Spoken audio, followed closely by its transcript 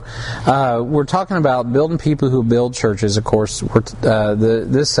We're talking about building people who build churches, of course.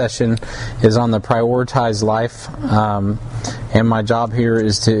 This session is on the prioritized life, and my job here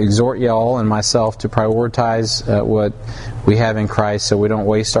is to exhort y'all and myself to prioritize what we have in Christ so we don't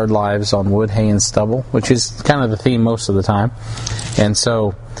waste our lives on wood, hay, and stubble, which is kind of the theme most of the time. And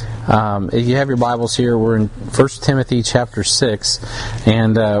so, if you have your Bibles here, we're in 1 Timothy chapter 6,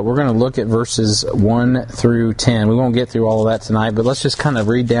 and we're going to look at verses 1 through 10. We won't get through all of that tonight, but let's just kind of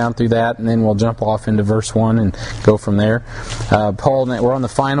read down through that, and then we'll jump off into verse 1 and go from there. Paul, we're on the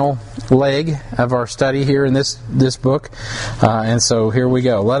final leg of our study here in this book, and so here we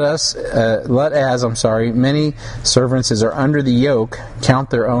go. Let as many servants as are under the yoke count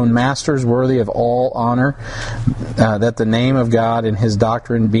their own masters worthy of all honor, that the name of God and His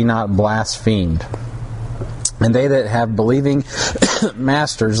doctrine be not blasphemed. And they that have believing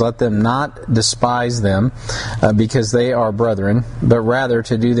masters, let them not despise them, because they are brethren, but rather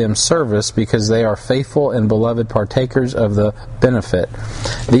to do them service, because they are faithful and beloved partakers of the benefit.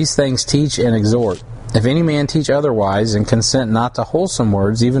 These things teach and exhort. If any man teach otherwise, and consent not to wholesome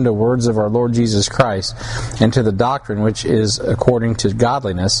words, even to words of our Lord Jesus Christ, and to the doctrine which is according to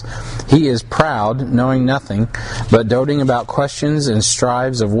godliness, he is proud, knowing nothing, but doting about questions and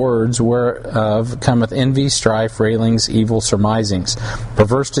strives of words, whereof cometh envy, strife, railings, evil surmisings,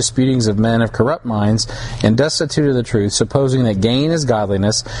 perverse disputings of men of corrupt minds, and destitute of the truth, supposing that gain is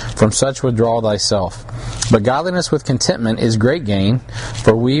godliness. From such withdraw thyself. But godliness with contentment is great gain,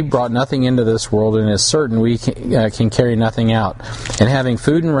 for we brought nothing into this world, and is certain we can carry nothing out. And having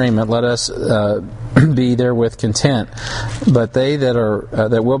food and raiment, let us be therewith content. But they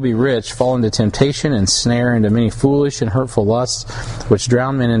that will be rich fall into temptation and snare, into many foolish and hurtful lusts, which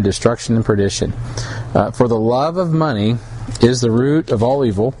drown men in destruction and perdition. For the love of money is the root of all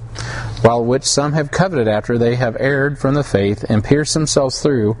evil, while which some have coveted after they have erred from the faith, and pierced themselves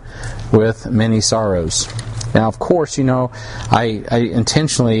through with many sorrows. Now, of course, I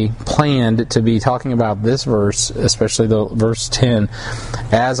intentionally planned to be talking about this verse, especially the verse 10,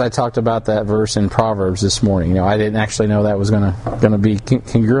 as I talked about that verse in Proverbs this morning. I didn't actually know that was going to be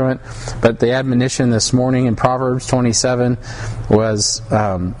congruent, but the admonition this morning in Proverbs 27 was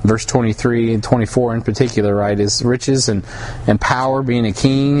verse 23 and 24 in particular, right? Is riches and power, being a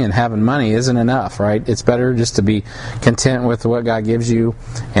king and having money isn't enough, right? It's better just to be content with what God gives you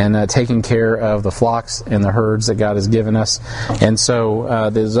and taking care of the flocks and the herds that God has given us. And so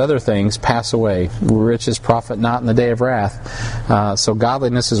those other things pass away. Riches profit not in the day of wrath. So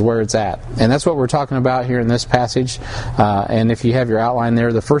godliness is where it's at. And that's what we're talking about here in this passage. And if you have your outline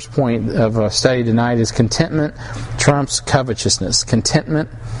there, the first point of study tonight is contentment trumps covetousness. Contentment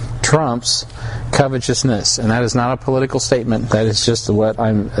trumps covetousness, and that is not a political statement. That is just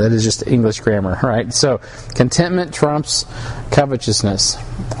that is just English grammar, right? So, contentment trumps covetousness.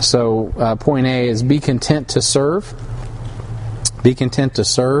 So, point A is be content to serve. Be content to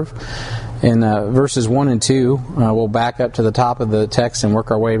serve. In verses 1 and 2, we'll back up to the top of the text and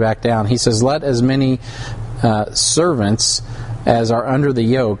work our way back down. He says, "Let as many servants as are under the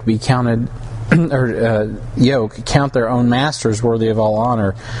yoke be counted." Count their own masters worthy of all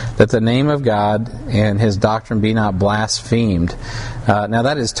honor, that the name of God and His doctrine be not blasphemed. Now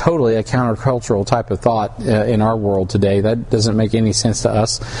that is totally a countercultural type of thought in our world today. That doesn't make any sense to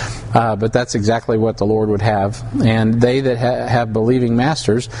us, but that's exactly what the Lord would have. And they that have believing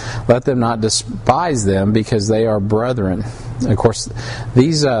masters, let them not despise them, because they are brethren. Of course,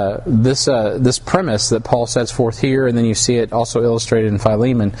 this premise that Paul sets forth here, and then you see it also illustrated in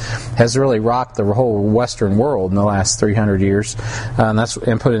Philemon, has really rocked the whole Western world in the last 300 years,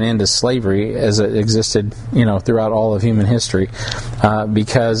 and put an end to slavery as it existed, throughout all of human history.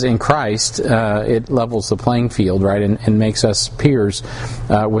 Because in Christ, it levels the playing field, right, and makes us peers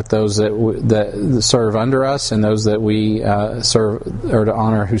with those that serve under us and those that we serve or to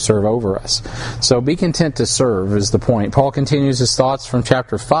honor who serve over us. So be content to serve is the point. Paul continues his thoughts from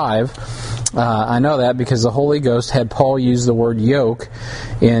chapter 5. I know that because the Holy Ghost had Paul use the word yoke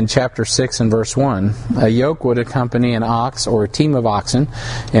in chapter 6 and verse 1. A yoke would accompany an ox or a team of oxen,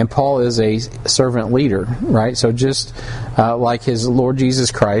 and Paul is a servant leader, right? So just like his Lord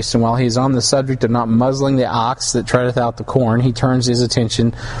Jesus Christ, and while he's on the subject of not muzzling the ox that treadeth out the corn, he turns his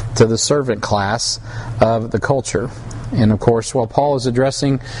attention to the servant class of the culture. And of course, while Paul is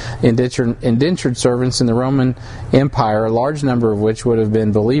addressing indentured servants in the Roman Empire, a large number of which would have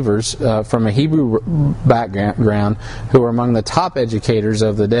been believers from a Hebrew background who were among the top educators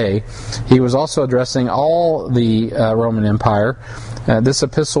of the day, he was also addressing all the Roman Empire. This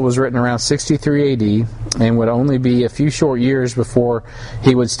epistle was written around 63 AD and would only be a few short years before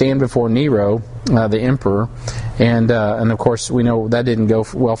he would stand before Nero the emperor, and of course we know that didn't go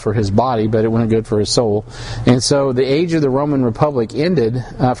well for his body, but it went good for his soul. And so the age of the Roman Republic ended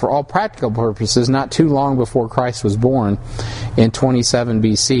for all practical purposes not too long before Christ was born in 27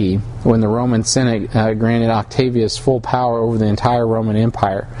 BC, when the Roman Senate granted Octavius full power over the entire Roman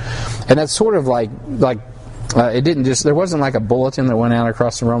Empire. And that's sort of like it didn't just, there wasn't like a bulletin that went out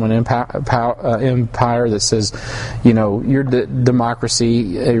across the Roman Empire that says, your democracy,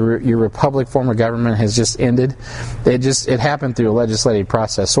 your republic form of government has just ended. It happened through a legislative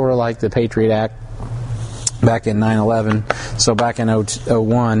process, sort of like the Patriot Act back in 9/11. So back in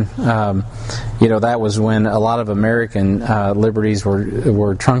 2001, that was when a lot of American liberties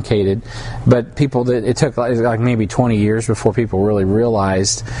were truncated. But it took like maybe 20 years before people really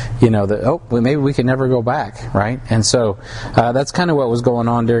realized, that maybe we could never go back, right? And so that's kind of what was going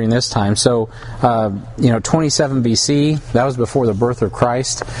on during this time. So 27 BC, that was before the birth of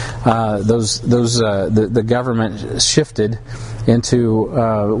Christ. The government shifted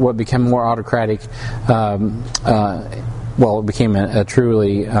into what became more autocratic. It became a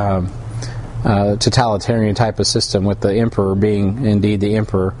truly totalitarian type of system, with the emperor being indeed the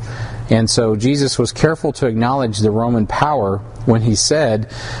emperor. And so Jesus was careful to acknowledge the Roman power when he said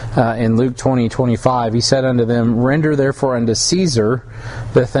in Luke 20:25, he said unto them, "Render therefore unto Caesar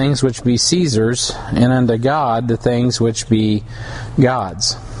the things which be Caesar's, and unto God the things which be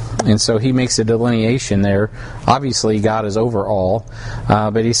God's." And so he makes a delineation there. Obviously, God is over all,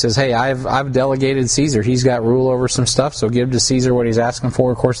 but he says, "Hey, I've delegated Caesar. He's got rule over some stuff. So give to Caesar what he's asking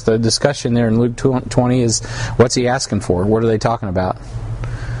for." Of course, the discussion there in Luke 20 is, what's he asking for? What are they talking about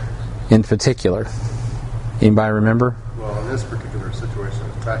in particular? Anybody remember? Well, in this particular situation,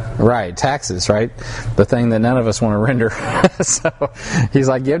 it's taxes. Right, taxes, right? The thing that none of us want to render. So he's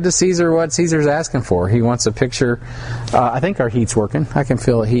like, give to Caesar what Caesar's asking for. He wants a picture. I think our heat's working. I can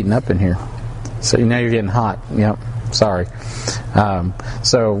feel it heating up in here. So now you're getting hot. Yep. Sorry.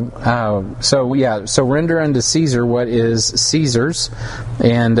 So render unto Caesar what is Caesar's,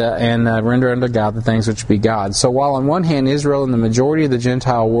 and render unto God the things which be God's. So while on one hand Israel and the majority of the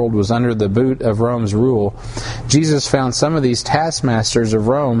Gentile world was under the boot of Rome's rule, Jesus found some of these taskmasters of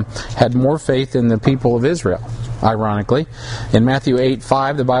Rome had more faith in the people of Israel. Ironically, in Matthew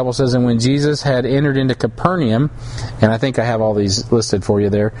 8:5, the Bible says, "And when Jesus had entered into Capernaum," and I think I have all these listed for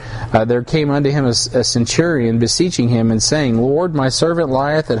you there, "there came unto him a centurion, beseeching him, and saying, Lord, my servant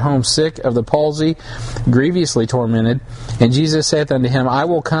lieth at home sick of the palsy, grievously tormented. And Jesus saith unto him, I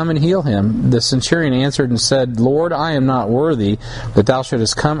will come and heal him. The centurion answered and said, Lord, I am not worthy that thou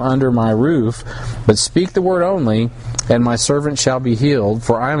shouldest come under my roof, but speak the word only, and my servant shall be healed.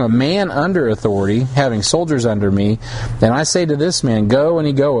 For I am a man under authority, having soldiers under me. And I say to this man, Go, and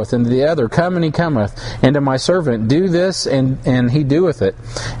he goeth, and to the other, Come, and he cometh, and to my servant, Do this, and he doeth it.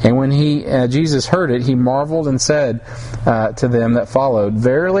 And when Jesus heard it, he marveled and said to them that followed,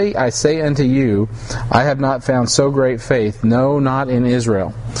 Verily I say unto you, I have not found so great faith, no, not in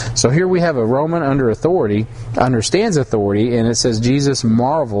Israel." So here we have a Roman under authority, understands authority, and it says Jesus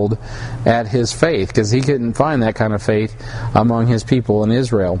marveled at his faith, because he couldn't find that kind of faith among his people in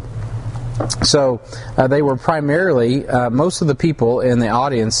Israel. So they were primarily, most of the people in the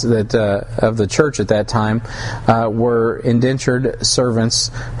audience that of the church at that time were indentured servants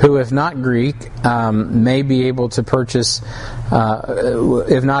who, if not Greek, may be able to purchase,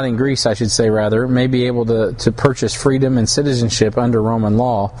 if not in Greece, I should say rather, may be able to purchase freedom and citizenship under Roman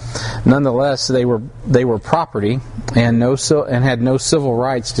law. Nonetheless, they were property and had no civil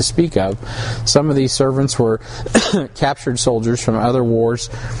rights to speak of. Some of these servants were captured soldiers from other wars.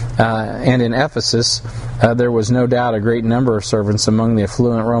 And in Ephesus, there was no doubt a great number of servants among the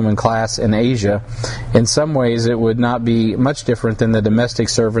affluent Roman class in Asia. In some ways, it would not be much different than the domestic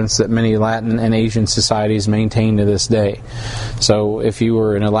servants that many Latin and Asian societies maintain to this day. So if you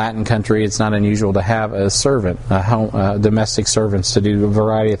were in a Latin country, it's not unusual to have a servant, domestic servants to do a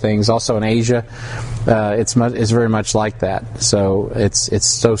variety of things. Also in Asia, it's very much like that. So it's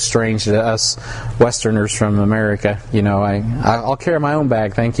so strange to us Westerners from America. I'll carry my own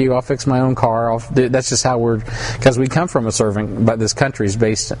bag, thank you. I'll fix my own car. That's just how because we come from a servant, but this country is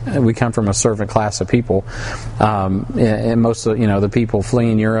based, we come from a servant class of people. And most of, the people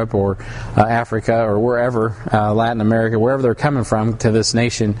fleeing Europe or Africa or wherever, Latin America, wherever they're coming from to this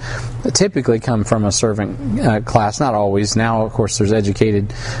nation, typically come from a servant class. Not always. Now, of course, there's educated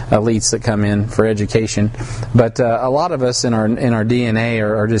elites that come in for education. But a lot of us in our DNA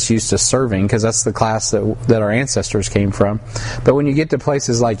are just used to serving, because that's the class that our ancestors came from. But when you get to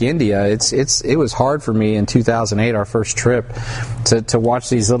places like India, it was hard for me in 2008, our first trip, to watch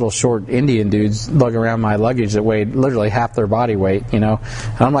these little short Indian dudes lugging around my luggage that weighed literally half their body weight, And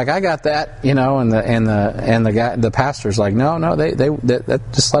I'm like, I got that, And the pastor's like, no, they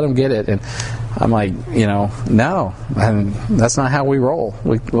just let them get it. And I'm like, no, and that's not how we roll.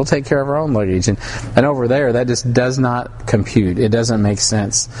 We'll take care of our own luggage. And over there, that just does not compute. It doesn't make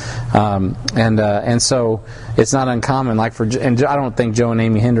sense. And so it's not uncommon. And I don't think Joe and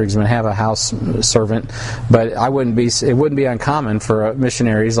Amy Hendricksman have a house servant, but it wouldn't be uncommon for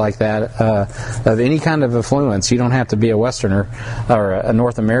missionaries like that of any kind of affluence. You don't have to be a Westerner or a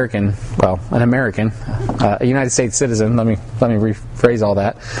North American, an American, a United States citizen. Let me rephrase all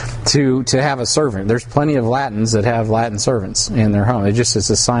that to have a servant. There's plenty of Latins that have Latin servants in their home. It just is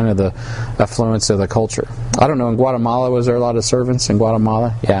a sign of the affluence of the culture. I don't know, in Guatemala, was there a lot of servants in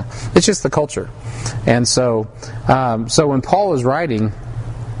Guatemala? Yeah. It's just the culture. And so when Paul was writing,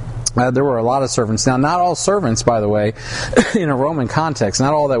 there were a lot of servants. Now, not all servants, by the way, in a Roman context,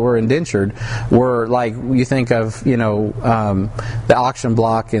 not all that were indentured were like you think of, the auction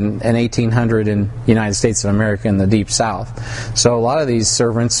block in 1800 in the United States of America in the Deep South. So a lot of these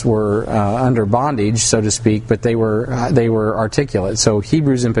servants were under bondage, so to speak, but they were articulate. So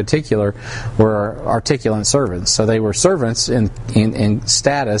Hebrews in particular were articulate servants. So they were servants in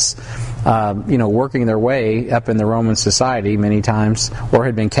status, working their way up in the Roman society many times, or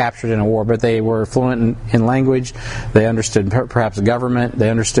had been captured in a war, but they were fluent in language. They understood perhaps government. They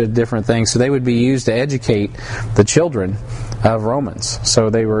understood different things. So they would be used to educate the children of Romans.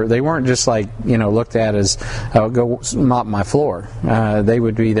 So they weren't just looked at as go mop my floor. They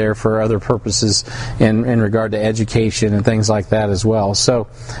would be there for other purposes in regard to education and things like that as well. So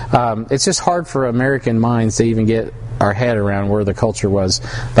it's just hard for American minds to even get our head around where the culture was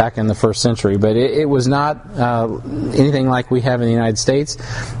back in the first century. But it was not anything like we have in the United States,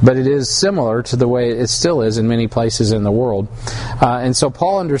 but it is similar to the way it still is in many places in the world. And so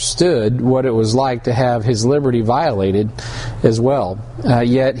Paul understood what it was like to have his liberty violated as well.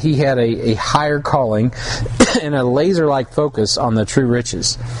 Yet he had a higher calling and a laser-like focus on the true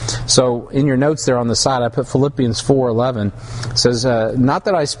riches. So in your notes there on the side, I put Philippians 4:11. It says, not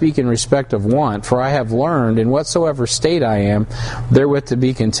that I speak in respect of want, for I have learned in whatsoever state I am, therewith to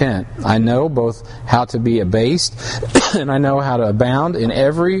be content. I know both how to be abased, and I know how to abound in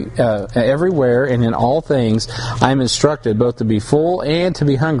everywhere and in all things. I am instructed both to be full and to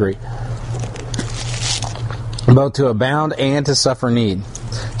be hungry, both to abound and to suffer need.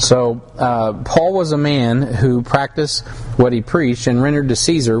 So Paul was a man who practiced what he preached and rendered to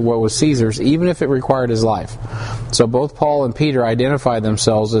Caesar what was Caesar's, even if it required his life. So both Paul and Peter identified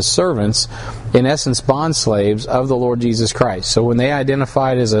themselves as servants, in essence bond slaves of the Lord Jesus Christ. So when they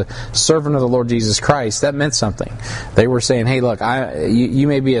identified as a servant of the Lord Jesus Christ, that meant something. They were saying, hey, look, you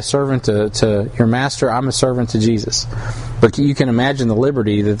may be a servant to your master, I'm a servant to Jesus. But you can imagine the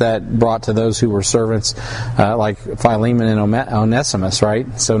liberty that brought to those who were servants, like Philemon and Onesimus, right?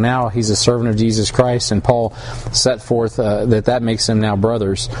 So now he's a servant of Jesus Christ, and Paul set forth that makes them now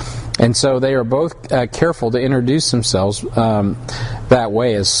brothers. And so they are both careful to introduce themselves that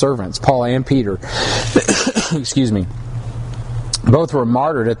way as servants, Paul and Peter. Excuse me. Both were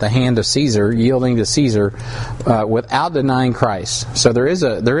martyred at the hand of Caesar, yielding to Caesar without denying Christ. So there is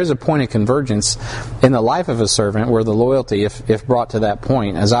a point of convergence in the life of a servant where the loyalty, if brought to that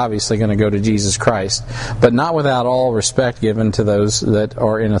point, is obviously going to go to Jesus Christ, but not without all respect given to those that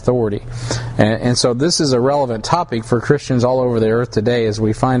are in authority. And so this is a relevant topic for Christians all over the earth today, as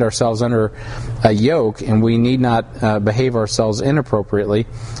we find ourselves under a yoke, and we need not behave ourselves inappropriately.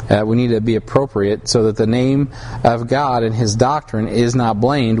 We need to be appropriate so that the name of God and His doctrine is not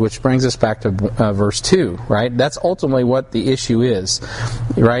blamed, which brings us back to verse 2, right? That's ultimately what the issue is,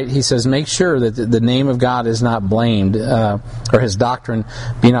 right? He says, make sure that the name of God is not blamed, or His doctrine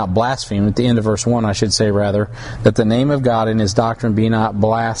be not blasphemed. At the end of verse 1, I should say, rather, that the name of God and His doctrine be not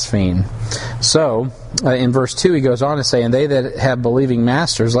blasphemed. So, in verse 2, he goes on to say, and they that have believing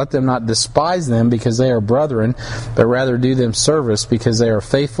masters, let them not despise them because they are brethren, but rather do them service because they are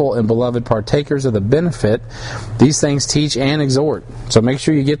faithful and beloved partakers of the benefit. These things teach and exhort. So make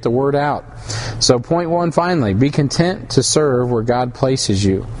sure you get the word out. So point 1, finally, be content to serve where God places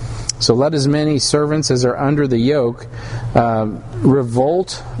you. So let as many servants as are under the yoke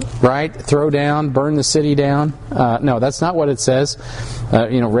revolt, right? Throw down, burn the city down. No, that's not what it says.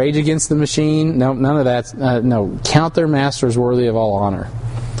 Rage against the machine. No, none of that. No, count their masters worthy of all honor.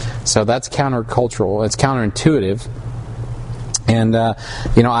 So that's countercultural. It's counterintuitive. And,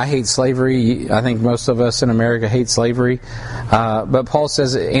 I hate slavery. I think most of us in America hate slavery. But Paul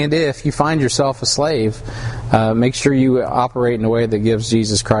says, and if you find yourself a slave, make sure you operate in a way that gives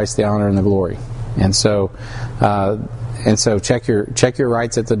Jesus Christ the honor and the glory. And so, And so check your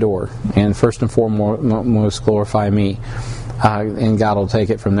rights at the door, and first and foremost glorify me, and God will take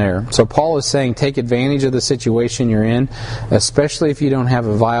it from there. So Paul is saying take advantage of the situation you're in, especially if you don't have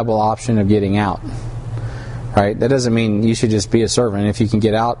a viable option of getting out. Right? That doesn't mean you should just be a servant. If you can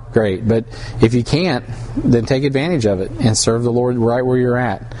get out, great. But if you can't, then take advantage of it and serve the Lord right where you're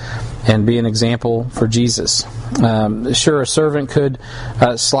at, and be an example for Jesus. Sure, a servant could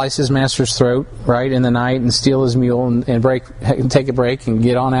slice his master's throat, right, in the night, and steal his mule and take a break and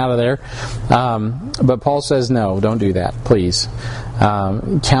get on out of there. But Paul says, no, don't do that, please.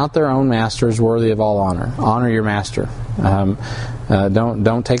 Count their own masters worthy of all honor. Honor your master.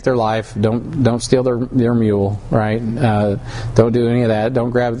 Don't take their life. Don't steal their mule. Right? Don't do any of that.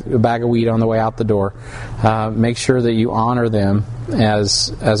 Don't grab a bag of wheat on the way out the door. Make sure that you honor them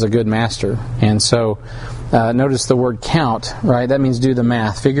as a good master. And so, notice the word count. Right? That means do the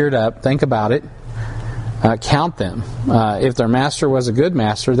math. Figure it up. Think about it. Count them. If their master was a good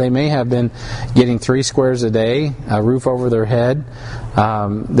master, they may have been getting 3 squares a day, a roof over their head.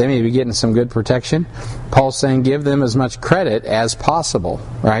 They may be getting some good protection. Paul's saying give them as much credit as possible.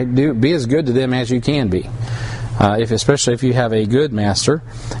 Right? Be as good to them as you can be. Especially if you have a good master.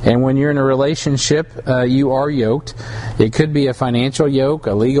 And when you're in a relationship, you are yoked. It could be a financial yoke,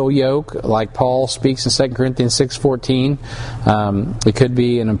 a legal yoke, like Paul speaks in 2 Corinthians 6:14. It could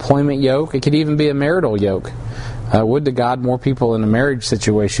be an employment yoke. It could even be a marital yoke. Would to God more people in a marriage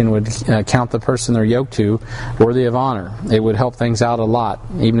situation would count the person they're yoked to worthy of honor. It would help things out a lot,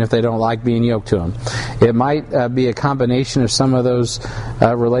 even if they don't like being yoked to them. It might be a combination of some of those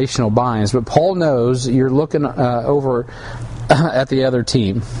relational binds, but Paul knows you're looking over at the other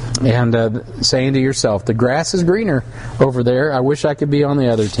team and saying to yourself, the grass is greener over there. I wish I could be on the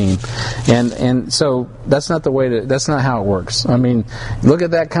other team. And so that's not that's not how it works. I mean, look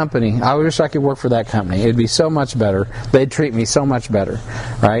at that company. I wish I could work for that company. It'd be so much better. They'd treat me so much better.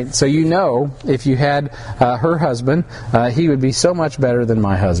 Right? So if you had her husband, he would be so much better than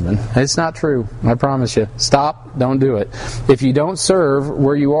my husband. It's not true. I promise you. Stop. Don't do it. If you don't serve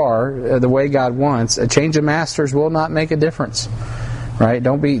where you are the way God wants, a change of masters will not make a difference. Right?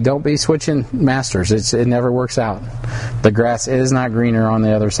 Don't be switching masters. It never works out. The grass is not greener on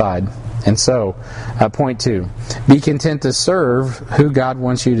the other side. And so, point 2, be content to serve who God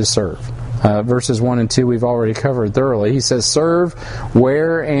wants you to serve. Verses 1 and 2 we've already covered thoroughly. He says, serve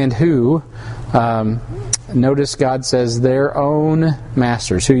where and who. Notice God says their own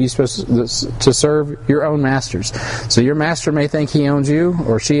masters. Who are you supposed to serve? Your own masters. So your master may think he owns you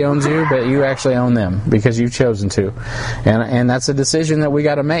or she owns you, but you actually own them because you've chosen to. And that's a decision that we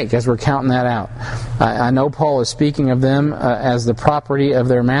got to make as we're counting that out. I know Paul is speaking of them as the property of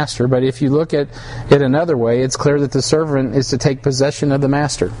their master, but if you look at it another way, it's clear that the servant is to take possession of the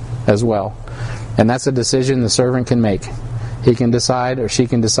master as well. And that's a decision the servant can make. He can decide, or she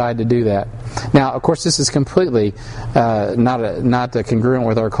can decide to do that. Now, of course, this is completely not congruent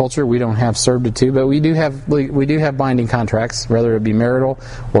with our culture. We don't have servitude, but we do have binding contracts, whether it be marital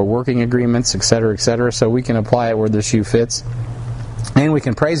or working agreements, etc., etc. So we can apply it where the shoe fits. And we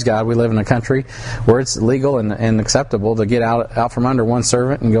can praise God. We live in a country where it's legal and acceptable to get out from under one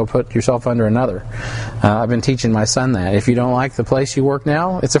servant and go put yourself under another. I've been teaching my son that. If you don't like the place you work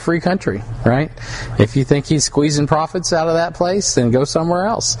now, it's a free country, right? If you think he's squeezing profits out of that place, then go somewhere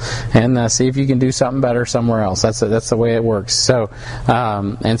else and see if you can do something better somewhere else. That's the way it works. So,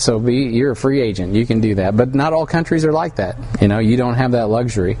 you're a free agent. You can do that. But not all countries are like that. You don't have that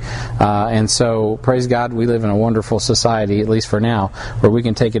luxury. And so, praise God, we live in a wonderful society, at least for now, where we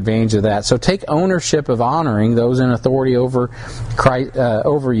can take advantage of that. So take ownership of honoring those in authority over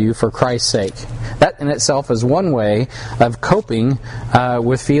you for Christ's sake. That in itself is one way of coping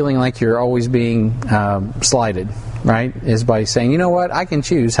with feeling like you're always being slighted. Right? Is by saying, you know what, I can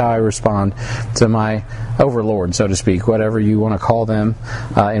choose how I respond to my overlord, so to speak, whatever you want to call them,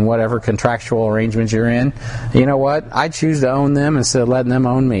 in whatever contractual arrangements you're in. You know what, I choose to own them instead of letting them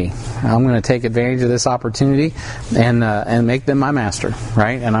own me. I'm going to take advantage of this opportunity and make them my master,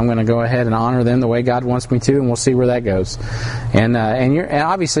 right? And I'm going to go ahead and honor them the way God wants me to, and we'll see where that goes. And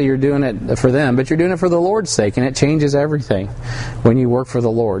obviously you're doing it for them, but you're doing it for the Lord's sake, and it changes everything when you work for the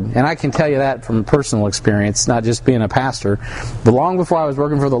Lord. And I can tell you that from personal experience, not just being a pastor. But long before I was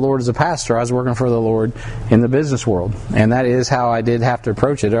working for the Lord as a pastor, I was working for the Lord in the business world. And that is how I did have to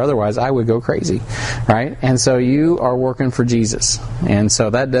approach it. Otherwise, I would go crazy. Right? And so you are working for Jesus. And so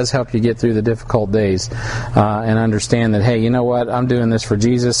that does help you get through the difficult days and understand that, hey, you know what? I'm doing this for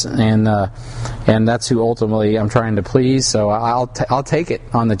Jesus, and that's who ultimately I'm trying to please. So I'll take it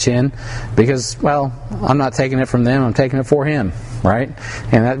on the chin because, well, I'm not taking it from them. I'm taking it for Him. Right?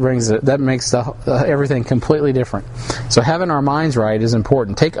 And that makes everything completely different. different. So having our minds right is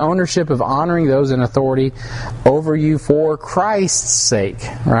important. Take ownership of honoring those in authority over you for Christ's sake,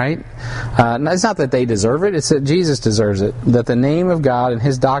 right? It's not that they deserve it, it's that Jesus deserves it. That the name of God and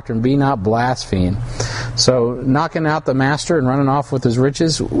His doctrine be not blasphemed. So knocking out the master and running off with his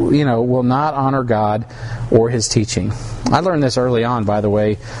riches, will not honor God or His teaching. I learned this early on, by the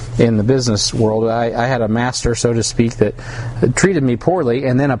way, in the business world. I had a master, so to speak, that treated me poorly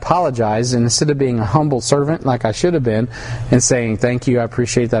and then apologized. And instead of being a humble servant like I should have been and saying, thank you, I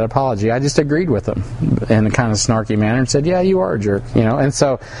appreciate that apology, I just agreed with him in a kind of snarky manner and said, yeah, you are a jerk. And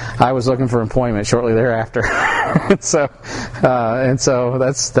so I was looking for employment shortly thereafter. I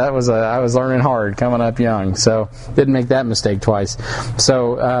was learning hard coming up young. So didn't make that mistake twice.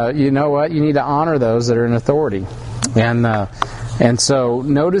 So you know what? You need to honor those that are in authority. And so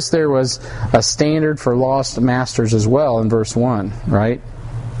notice there was a standard for lost masters as well in verse 1, right?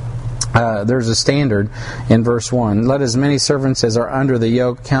 There's a standard in verse 1. Let as many servants as are under the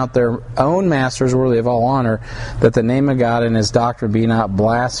yoke count their own masters worthy of all honor, that the name of God and His doctrine be not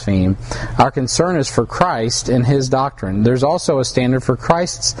blasphemed. Our concern is for Christ and His doctrine. There's also a standard for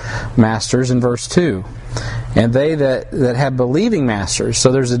Christ's masters in verse 2. And they that have believing masters.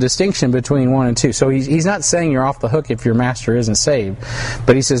 So there's a distinction between 1 and 2. So he's not saying you're off the hook if your master isn't saved.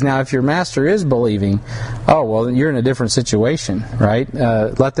 But he says, now if your master is believing, you're in a different situation, right?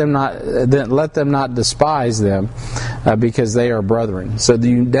 Let them not despise them because they are brethren. So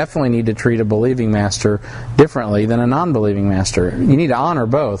you definitely need to treat a believing master differently than a non-believing master. You need to honor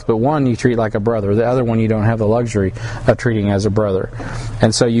both, but one you treat like a brother. The other one you don't have the luxury of treating as a brother.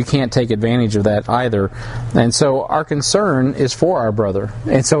 And so you can't take advantage of that either. And so our concern is for our brother.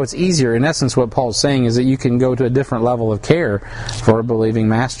 And so it's easier. In essence, what Paul's saying is that you can go to a different level of care for a believing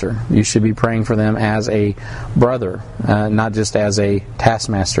master. You should be praying for them as a brother, not just as a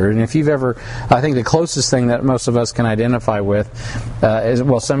taskmaster. And if you've ever, I think the closest thing that most of us can identify with is,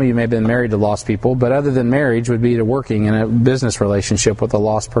 some of you may have been married to lost people, but other than marriage would be to working in a business relationship with a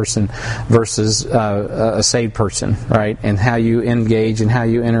lost person versus a saved person, right? And how you engage and how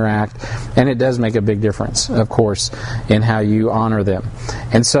you interact. And it does make a big difference, of course, in how you honor them.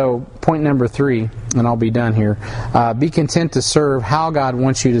 And so, point number 3, and I'll be done here. Be content to serve how God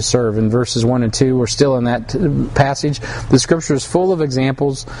wants you to serve. In verses 1 and 2, we're still in that passage. The Scripture is full of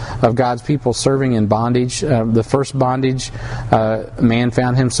examples of God's people serving in bondage. The first bondage man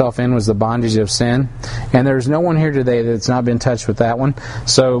found himself in was the bondage of sin. And there's no one here today that's not been touched with that one.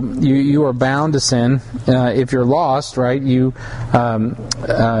 So you are bound to sin. If you're lost, right,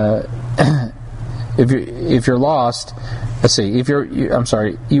 if you're lost,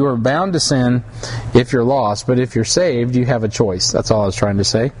 you are bound to sin if you're lost, but if you're saved, you have a choice. That's all I was trying to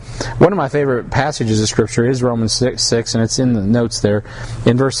say. One of my favorite passages of Scripture is Romans 6, and it's in the notes there.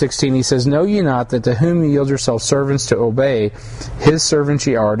 In verse 16, he says, Know ye not that to whom you yield yourselves servants to obey, His servants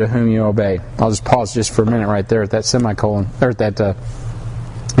ye are to whom you obey. I'll just pause just for a minute right there at that semicolon, or at that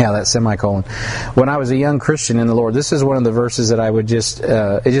semicolon. When I was a young Christian in the Lord, this is one of the verses that I would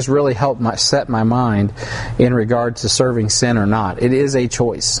it just really helped set my mind in regard to serving sin or not. It is a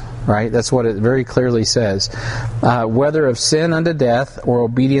choice, right? That's what it very clearly says. Whether of sin unto death or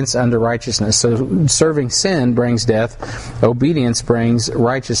obedience unto righteousness. So serving sin brings death, obedience brings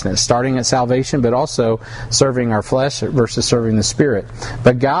righteousness, starting at salvation, but also serving our flesh versus serving the Spirit.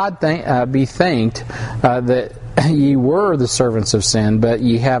 But God be thanked that ye were the servants of sin, but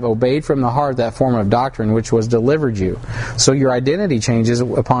ye have obeyed from the heart that form of doctrine which was delivered you. So your identity changes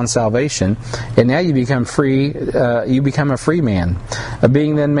upon salvation, and now you become free. You become a free man.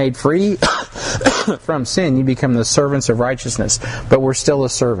 Being then made free from sin, you become the servants of righteousness. But we're still a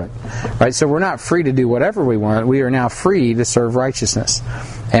servant, right? So we're not free to do whatever we want. We are now free to serve righteousness.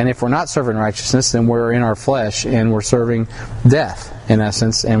 And if we're not serving righteousness, then we're in our flesh and we're serving death, in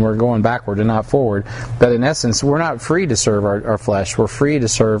essence, and we're going backward and not forward. But in essence, we're not free to serve our flesh. We're free to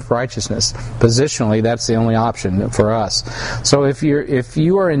serve righteousness. Positionally, that's the only option for us. So if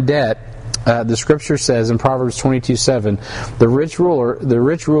you are in debt, the Scripture says in Proverbs 22:7, the rich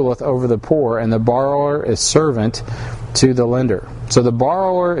ruleth over the poor, and the borrower is servant to the lender. So the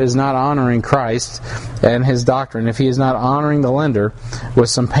borrower is not honoring Christ and His doctrine if he is not honoring the lender with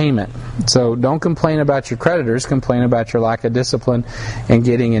some payment. So don't complain about your creditors, complain about your lack of discipline and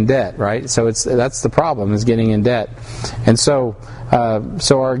getting in debt, right? So that's the problem, is getting in debt. And so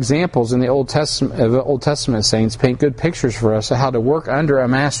our examples in the Old Testament saints paint good pictures for us of how to work under a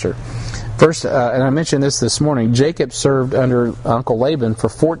master. First, and I mentioned this morning, Jacob served under Uncle Laban for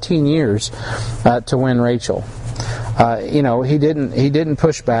 14 years to win Rachel. He didn't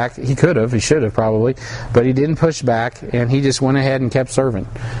push back. He could have, he should have probably, but he didn't push back, and he just went ahead and kept serving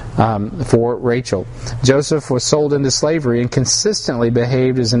for Rachel. Joseph was sold into slavery and consistently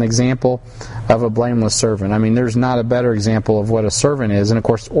behaved as an example of a blameless servant. I mean, there's not a better example of what a servant is, and of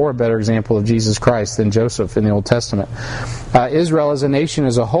course, or a better example of Jesus Christ than Joseph in the Old Testament. Israel as a nation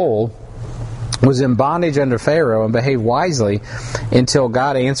as a whole was in bondage under Pharaoh and behaved wisely until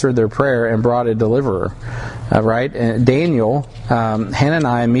God answered their prayer and brought a deliverer. Right? And Daniel,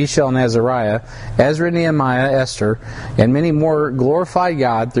 Hananiah, Mishael, and Azariah, Ezra, Nehemiah, Esther, and many more glorified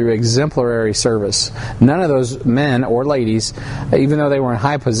God through exemplary service. None of those men or ladies, even though they were in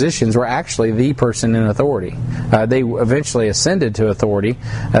high positions, were actually the person in authority. They eventually ascended to authority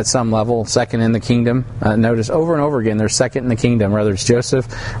at some level, second in the kingdom. Notice over and over again, they're second in the kingdom, whether it's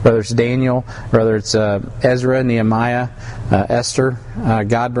Joseph, whether it's Daniel, whether it's Ezra, Nehemiah, Esther.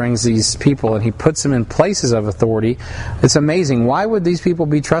 God brings these people and He puts them in places of authority. It's amazing. Why would these people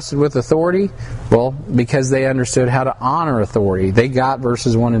be trusted with authority? Well, because they understood how to honor authority. They got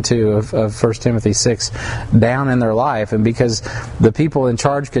verses 1 and 2 of 1 Timothy 6 down in their life, and because the people in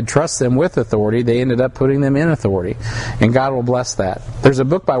charge could trust them with authority, they ended up putting them in authority. And God will bless that. There's a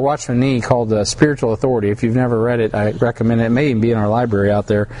book by Watchman Nee called Spiritual Authority. If you've never read it, I recommend it. It may even be in our library out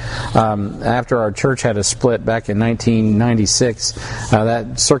there. After our church had a split back in 1996,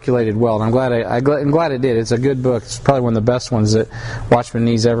 that circulated well, and I'm glad it did. It's a good book. It's probably one of the best ones that Watchman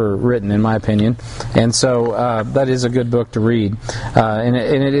Nee's ever written, in my opinion. And so that is a good book to read. And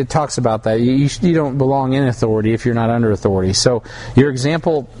it talks about that. You don't belong in authority if you're not under authority. So your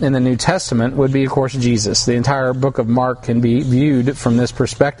example in the New Testament would be, of course, Jesus. The entire book of Mark can be viewed from this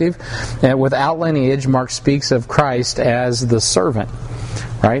perspective. And without lineage, Mark speaks of Christ as the servant.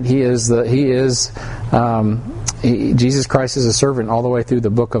 Right? Jesus Christ is a servant all the way through the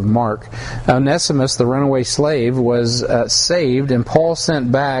book of Mark. Onesimus, the runaway slave, was saved, and Paul sent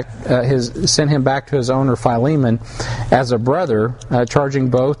him back to his owner Philemon as a brother, charging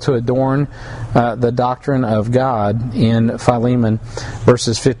both to adorn the doctrine of God in Philemon,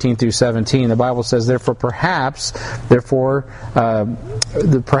 verses 15 through 17. The Bible says, perhaps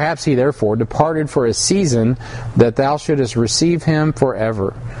he therefore departed for a season, that thou shouldest receive him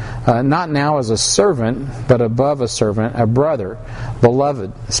forever. Not now as a servant, but above a servant, a brother,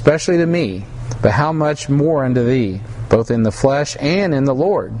 beloved, especially to me, but how much more unto thee, both in the flesh and in the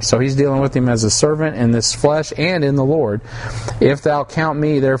Lord. So he's dealing with him as a servant in this flesh and in the Lord. If thou count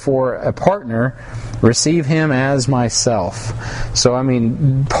me therefore a partner, receive him as myself. So I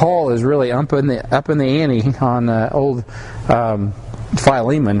mean, Paul is really up in the ante on old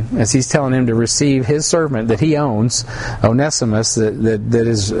Philemon, as he's telling him to receive his servant that he owns, Onesimus, that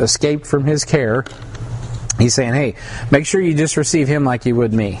is escaped from his care. He's saying, hey, make sure you just receive him like you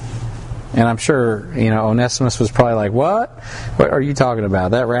would me. And I'm sure, Onesimus was probably like, what? What are you talking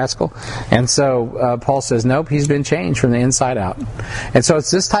about? That rascal? And so Paul says, nope, he's been changed from the inside out. And so it's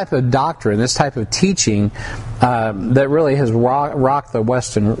this type of doctrine, this type of teaching that really has rocked the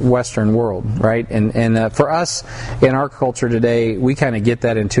Western world, right? And for us, in our culture today, we kind of get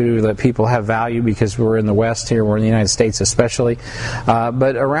that intuitive that people have value because we're in the West here, we're in the United States especially.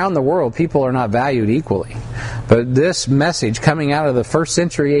 But around the world, people are not valued equally. But this message coming out of the 1st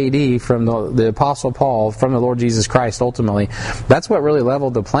century A.D. from the Apostle Paul, from the Lord Jesus Christ ultimately, that's what really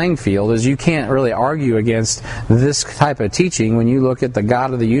leveled the playing field, is you can't really argue against this type of teaching when you look at the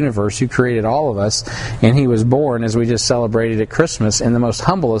God of the universe who created all of us, and He was born, as we just celebrated at Christmas, in the most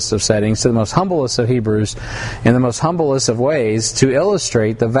humblest of settings, to the most humblest of Hebrews, in the most humblest of ways, to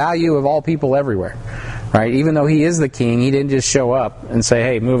illustrate the value of all people everywhere. Right? Even though He is the king, He didn't just show up and say,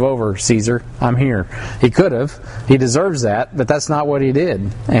 hey, move over, Caesar, I'm here. He could have. He deserves that, but that's not what He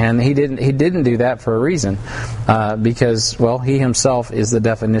did. And He didn't do that for a reason. Because, well, He Himself is the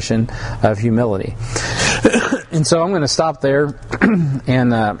definition of humility. And so I'm going to stop there.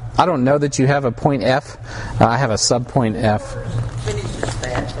 And I don't know that you have a point F. I have a sub-point F.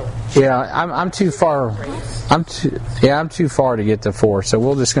 Yeah, I'm too far. I'm too far to get to 4, so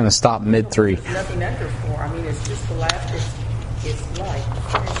we're just going to stop mid-3. There's nothing under 4. I mean, it's just the last. It's like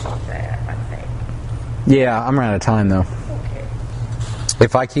finishing that, I think. Yeah, I'm out of time though. Okay.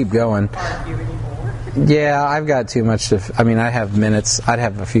 If I keep going. Argue anymore? Yeah, I've got too much to. I mean, I have minutes. I'd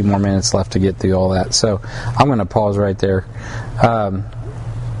have a few more minutes left to get through all that. So I'm going to pause right there. I'll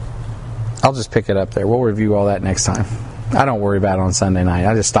just pick it up there. We'll review all that next time. I don't worry about it on Sunday night.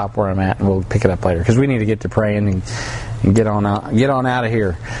 I just stop where I'm at and we'll pick it up later because we need to get to praying and get on out of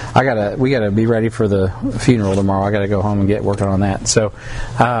here. We gotta be ready for the funeral tomorrow. I gotta go home and get working on that. So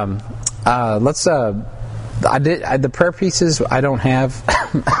let's. The prayer pieces I don't have.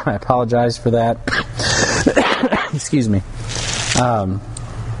 I apologize for that. Excuse me. I'll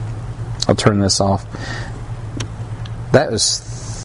turn this off. That was